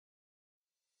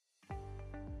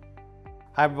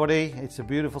Hi everybody, it's a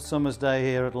beautiful summer's day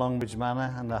here at Longbridge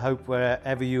Manor, and I hope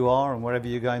wherever you are and wherever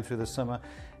you're going through the summer,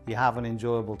 you have an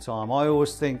enjoyable time. I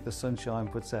always think the sunshine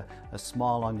puts a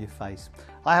smile on your face.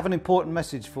 I have an important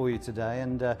message for you today,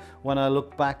 and when I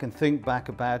look back and think back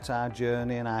about our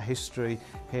journey and our history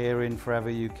here in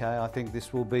Forever UK, I think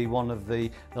this will be one of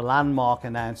the landmark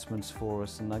announcements for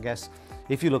us. And I guess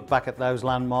if you look back at those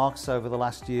landmarks over the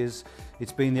last years,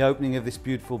 it's been the opening of this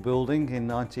beautiful building in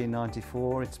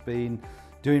 1994. It's been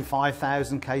doing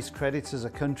 5,000 case credits as a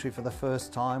country for the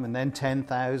first time, and then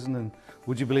 10,000, and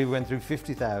would you believe we went through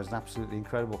 50,000? Absolutely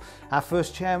incredible. Our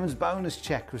first chairman's bonus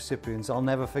cheque recipients, I'll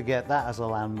never forget that as a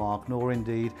landmark, nor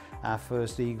indeed our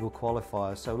first Eagle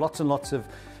qualifier. So lots and lots of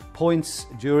points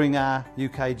during our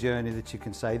UK journey that you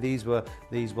can say these were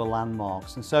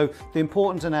landmarks. And so the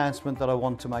important announcement that I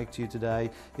want to make to you today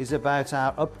is about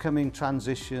our upcoming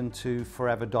transition to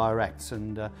Forever Direct.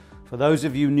 And for those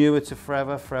of you newer to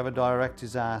Forever, Forever Direct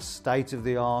is our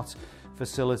state-of-the-art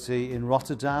facility in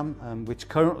Rotterdam, which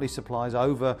currently supplies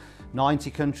over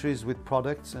 90 countries with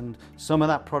products, and some of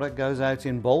that product goes out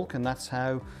in bulk, and that's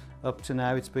how up to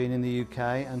now it's been in the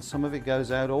UK, and some of it goes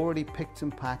out already picked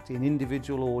and packed in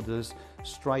individual orders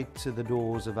straight to the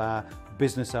doors of our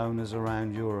business owners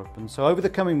around Europe. And so over the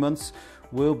coming months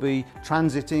we'll be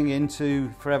transiting into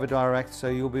Forever Direct, so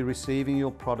you'll be receiving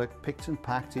your product picked and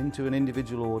packed into an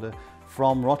individual order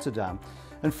from Rotterdam.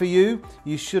 And for you,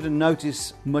 you shouldn't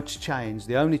notice much change.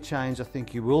 The only change I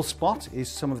think you will spot is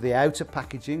some of the outer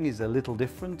packaging is a little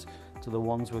different to the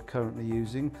ones we're currently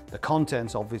using. The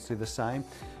content's obviously the same.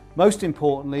 Most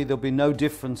importantly, there'll be no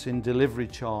difference in delivery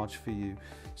charge for you.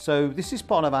 So this is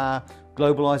part of our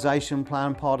globalization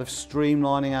plan, part of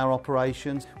streamlining our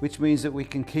operations, which means that we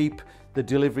can keep the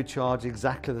delivery charge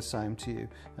exactly the same to you.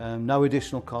 No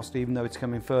additional cost, even though it's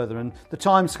coming further. And the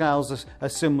timescales are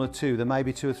similar too. There may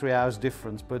be 2 or 3 hours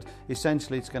difference, but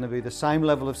essentially it's going to be the same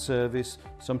level of service,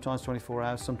 sometimes 24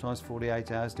 hours, sometimes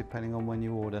 48 hours, depending on when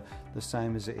you order, the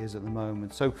same as it is at the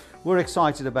moment. So we're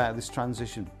excited about this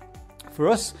transition. For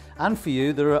us and for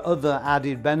you, there are other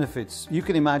added benefits. You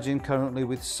can imagine currently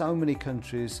with so many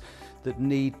countries that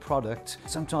need product,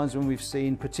 sometimes when we've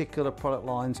seen particular product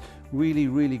lines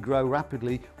really grow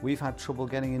rapidly, we've had trouble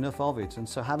getting enough of it. And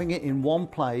so having it in one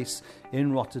place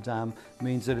in Rotterdam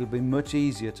means that it'll be much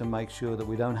easier to make sure that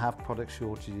we don't have product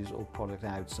shortages or product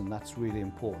outs, and that's really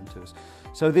important to us.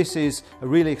 So this is a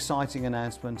really exciting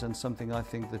announcement, and something I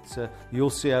think that you'll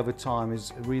see over time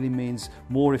really means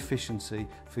more efficiency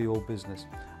for your business.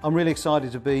 I'm really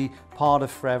excited to be part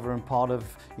of Forever and part of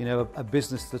a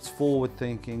business that's forward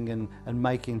thinking and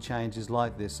making changes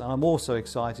like this. And I'm also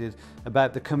excited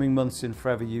about the coming months in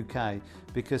Forever UK,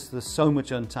 because there's so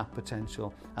much untapped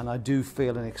potential, and I do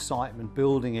feel an excitement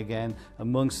building again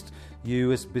amongst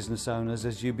you as business owners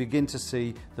as you begin to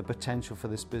see the potential for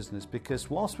this business, because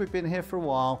whilst we've been here for a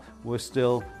while, we're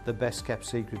still the best kept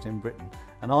secret in Britain.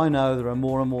 And I know there are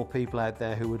more and more people out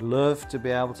there who would love to be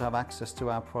able to have access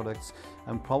to our products,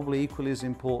 and probably equally as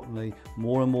importantly,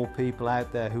 more and more people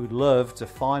out there who would love to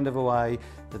find a way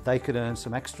that they could earn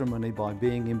some extra money by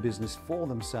being in business for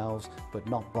themselves, but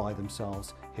not by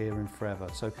themselves here in Forever.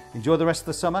 So enjoy the rest of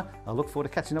the summer. I look forward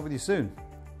to catching up with you soon.